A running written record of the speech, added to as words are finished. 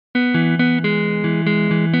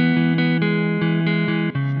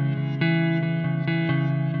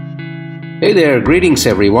Hey there, greetings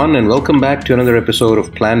everyone, and welcome back to another episode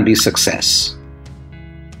of Plan B Success.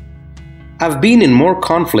 I've been in more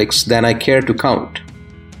conflicts than I care to count.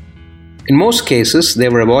 In most cases, they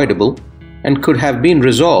were avoidable and could have been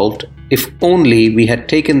resolved if only we had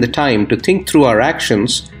taken the time to think through our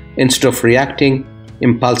actions instead of reacting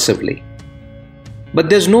impulsively. But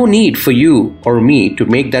there's no need for you or me to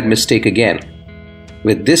make that mistake again.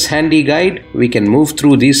 With this handy guide, we can move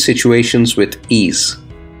through these situations with ease.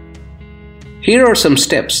 Here are some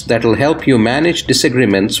steps that will help you manage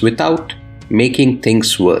disagreements without making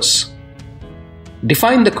things worse.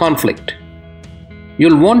 Define the conflict.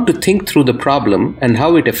 You'll want to think through the problem and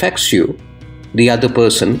how it affects you, the other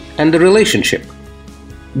person, and the relationship.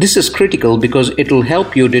 This is critical because it will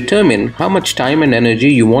help you determine how much time and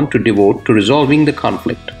energy you want to devote to resolving the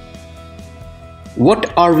conflict.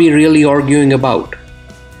 What are we really arguing about?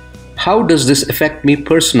 How does this affect me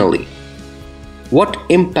personally? What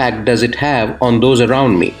impact does it have on those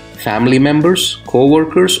around me, family members,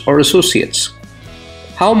 co-workers, or associates?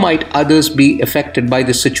 How might others be affected by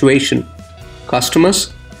this situation?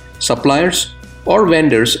 Customers, suppliers, or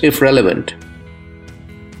vendors if relevant.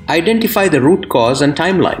 Identify the root cause and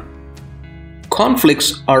timeline.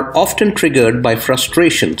 Conflicts are often triggered by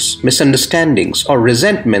frustrations, misunderstandings, or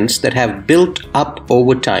resentments that have built up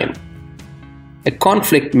over time. A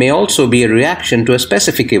conflict may also be a reaction to a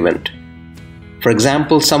specific event. For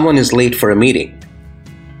example, someone is late for a meeting.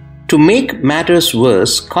 To make matters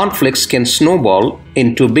worse, conflicts can snowball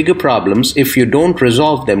into bigger problems if you don't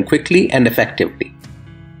resolve them quickly and effectively,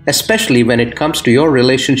 especially when it comes to your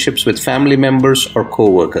relationships with family members or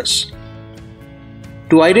co-workers.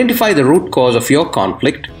 To identify the root cause of your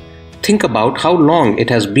conflict, think about how long it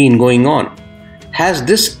has been going on. Has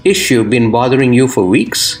this issue been bothering you for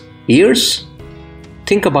weeks, years?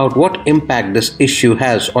 Think about what impact this issue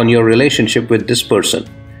has on your relationship with this person.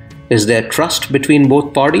 Is there trust between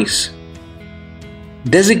both parties?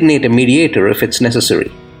 Designate a mediator if it's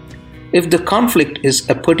necessary. If the conflict is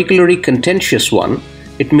a particularly contentious one,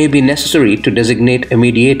 it may be necessary to designate a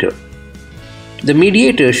mediator. The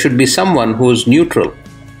mediator should be someone who is neutral,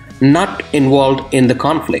 not involved in the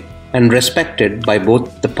conflict, and respected by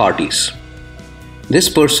both the parties. This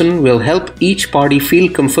person will help each party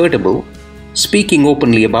feel comfortable speaking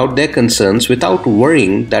openly about their concerns without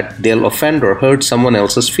worrying that they'll offend or hurt someone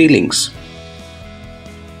else's feelings.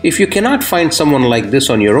 If you cannot find someone like this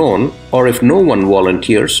on your own, or if no one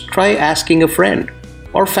volunteers, try asking a friend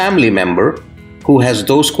or family member who has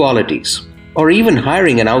those qualities, or even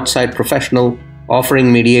hiring an outside professional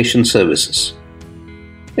offering mediation services.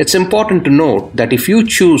 It's important to note that if you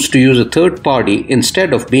choose to use a third party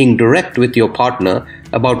instead of being direct with your partner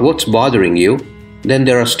about what's bothering you, then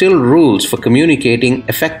there are still rules for communicating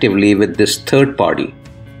effectively with this third party.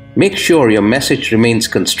 Make sure your message remains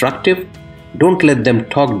constructive. Don't let them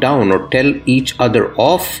talk down or tell each other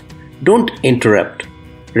off. Don't interrupt.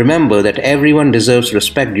 Remember that everyone deserves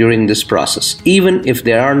respect during this process, even if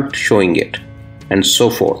they aren't showing it, and so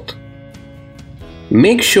forth.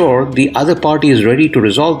 Make sure the other party is ready to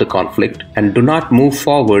resolve the conflict and do not move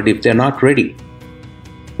forward if they're not ready.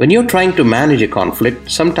 When you're trying to manage a conflict,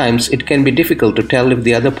 sometimes it can be difficult to tell if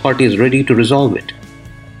the other party is ready to resolve it.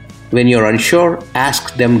 When you're unsure,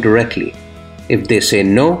 ask them directly. If they say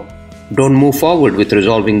no, don't move forward with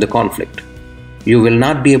resolving the conflict. You will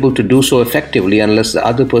not be able to do so effectively unless the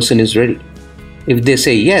other person is ready. If they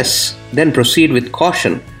say yes, then proceed with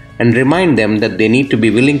caution and remind them that they need to be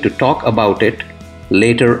willing to talk about it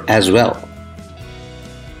later as well.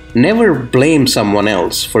 Never blame someone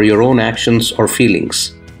else for your own actions or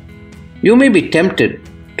feelings. You may be tempted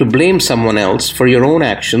to blame someone else for your own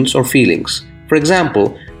actions or feelings. For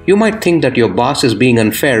example, you might think that your boss is being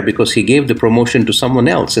unfair because he gave the promotion to someone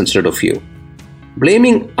else instead of you.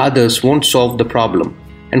 Blaming others won't solve the problem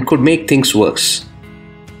and could make things worse.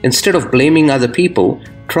 Instead of blaming other people,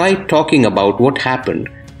 try talking about what happened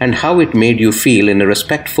and how it made you feel in a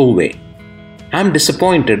respectful way. I'm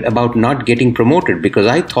disappointed about not getting promoted because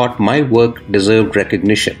I thought my work deserved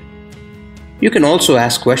recognition. You can also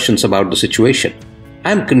ask questions about the situation.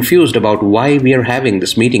 I'm confused about why we are having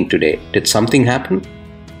this meeting today. Did something happen?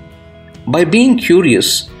 By being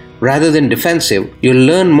curious rather than defensive, you'll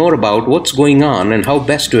learn more about what's going on and how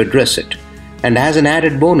best to address it. And as an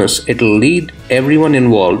added bonus, it'll lead everyone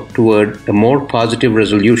involved toward a more positive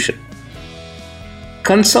resolution.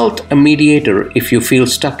 Consult a mediator if you feel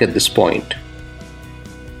stuck at this point.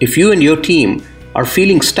 If you and your team are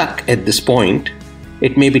feeling stuck at this point,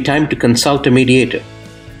 it may be time to consult a mediator.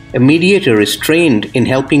 A mediator is trained in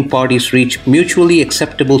helping parties reach mutually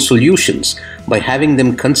acceptable solutions by having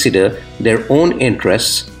them consider their own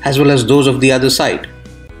interests as well as those of the other side.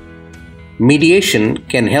 Mediation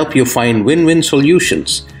can help you find win-win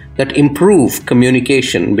solutions that improve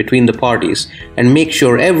communication between the parties and make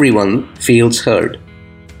sure everyone feels heard.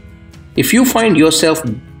 If you find yourself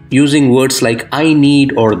using words like I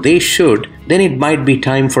need or they should, then it might be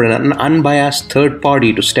time for an unbiased third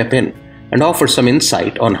party to step in and offer some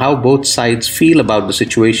insight on how both sides feel about the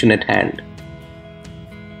situation at hand.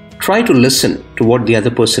 Try to listen to what the other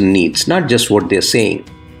person needs, not just what they're saying.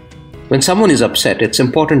 When someone is upset, it's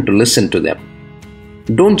important to listen to them.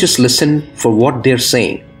 Don't just listen for what they're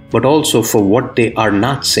saying, but also for what they are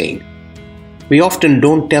not saying. We often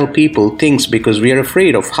don't tell people things because we are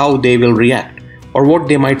afraid of how they will react or what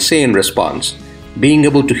they might say in response. Being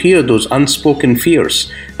able to hear those unspoken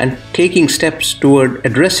fears and taking steps toward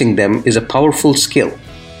addressing them is a powerful skill.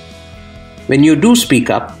 When you do speak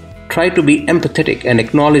up, try to be empathetic and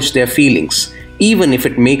acknowledge their feelings, even if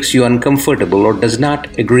it makes you uncomfortable or does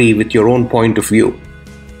not agree with your own point of view.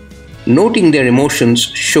 Noting their emotions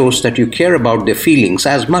shows that you care about their feelings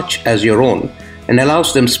as much as your own and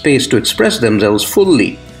allows them space to express themselves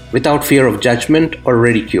fully without fear of judgment or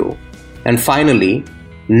ridicule. And finally,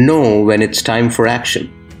 know when it's time for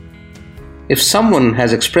action. If someone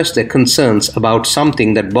has expressed their concerns about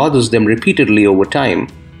something that bothers them repeatedly over time,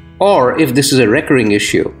 or if this is a recurring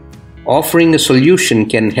issue, offering a solution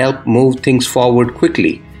can help move things forward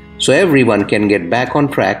quickly so everyone can get back on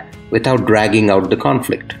track without dragging out the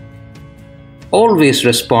conflict. Always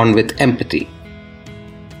respond with empathy.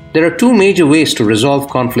 There are two major ways to resolve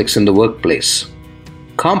conflicts in the workplace.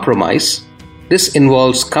 Compromise. This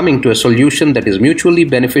involves coming to a solution that is mutually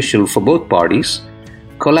beneficial for both parties.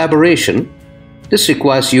 Collaboration. This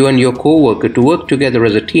requires you and your co-worker to work together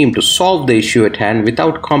as a team to solve the issue at hand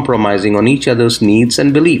without compromising on each other's needs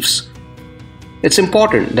and beliefs. It's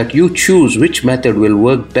important that you choose which method will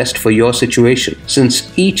work best for your situation,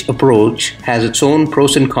 since each approach has its own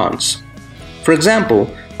pros and cons. For example,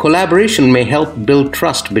 collaboration may help build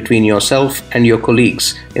trust between yourself and your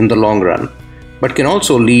colleagues in the long run, but can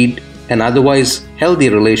also lead an otherwise healthy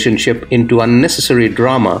relationship into unnecessary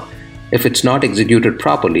drama if it's not executed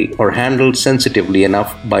properly or handled sensitively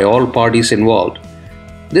enough by all parties involved.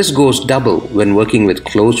 This goes double when working with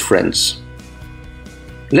close friends.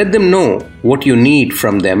 Let them know what you need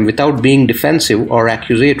from them without being defensive or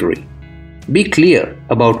accusatory. Be clear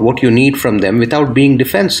about what you need from them without being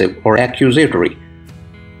defensive or accusatory.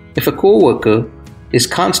 If a coworker is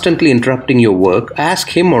constantly interrupting your work, ask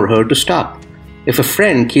him or her to stop. If a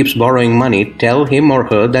friend keeps borrowing money, tell him or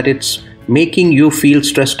her that it's making you feel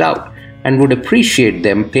stressed out and would appreciate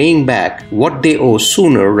them paying back what they owe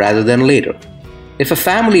sooner rather than later. If a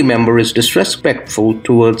family member is disrespectful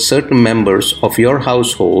towards certain members of your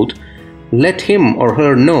household, let him or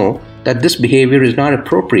her know that this behavior is not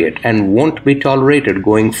appropriate and won't be tolerated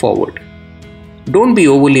going forward. Don't be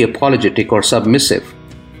overly apologetic or submissive.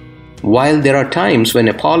 While there are times when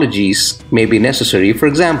apologies may be necessary, for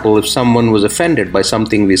example, if someone was offended by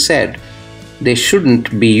something we said, they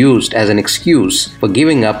shouldn't be used as an excuse for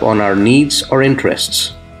giving up on our needs or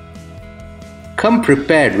interests. Come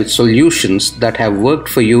prepared with solutions that have worked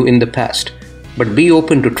for you in the past, but be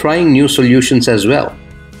open to trying new solutions as well.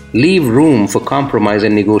 Leave room for compromise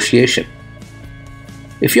and negotiation.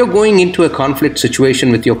 If you're going into a conflict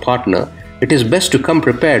situation with your partner, it is best to come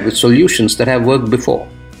prepared with solutions that have worked before.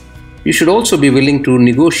 You should also be willing to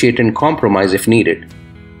negotiate and compromise if needed.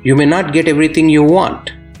 You may not get everything you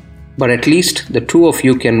want, but at least the two of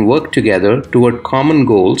you can work together toward common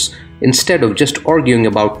goals instead of just arguing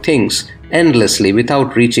about things endlessly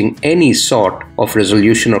without reaching any sort of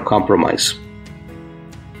resolution or compromise.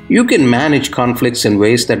 You can manage conflicts in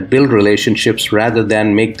ways that build relationships rather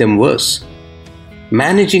than make them worse.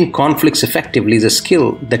 Managing conflicts effectively is a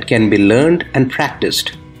skill that can be learned and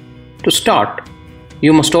practiced. To start,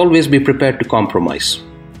 you must always be prepared to compromise.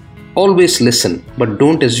 Always listen, but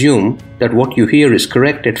don't assume that what you hear is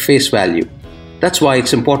correct at face value. That's why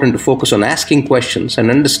it's important to focus on asking questions and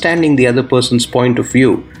understanding the other person's point of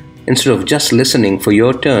view instead of just listening for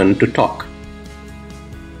your turn to talk.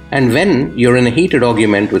 And when you're in a heated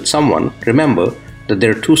argument with someone, remember that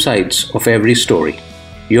there are two sides of every story.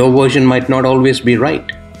 Your version might not always be right.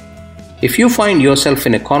 If you find yourself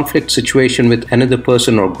in a conflict situation with another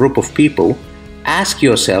person or group of people, ask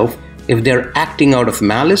yourself if they're acting out of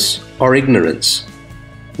malice or ignorance.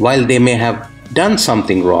 While they may have done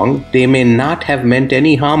something wrong, they may not have meant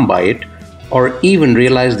any harm by it or even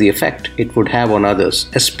realize the effect it would have on others,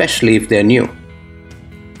 especially if they're new.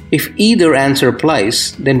 If either answer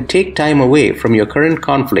applies, then take time away from your current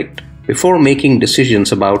conflict before making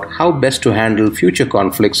decisions about how best to handle future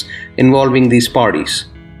conflicts involving these parties.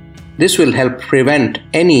 This will help prevent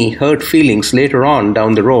any hurt feelings later on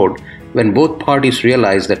down the road when both parties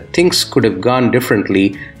realize that things could have gone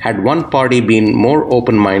differently had one party been more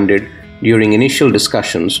open-minded during initial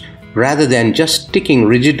discussions rather than just sticking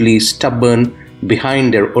rigidly stubborn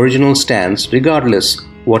behind their original stance regardless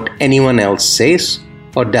what anyone else says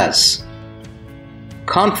or does.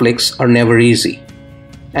 Conflicts are never easy,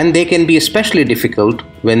 and they can be especially difficult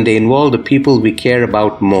when they involve the people we care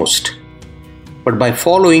about most. But by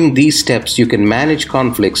following these steps, you can manage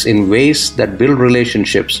conflicts in ways that build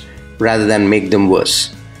relationships rather than make them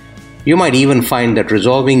worse. You might even find that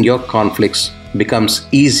resolving your conflicts becomes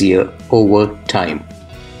easier over time.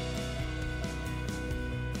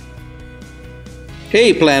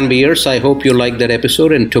 Hey Plan Bers, I hope you liked that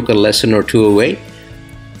episode and took a lesson or two away.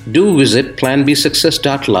 Do visit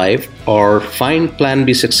planbsuccess.live or find Plan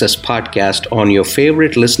B Success podcast on your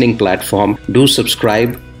favorite listening platform. Do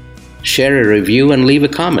subscribe, share a review, and leave a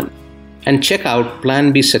comment. And check out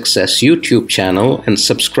Plan B Success YouTube channel and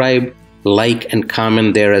subscribe, like, and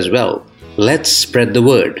comment there as well. Let's spread the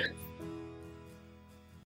word.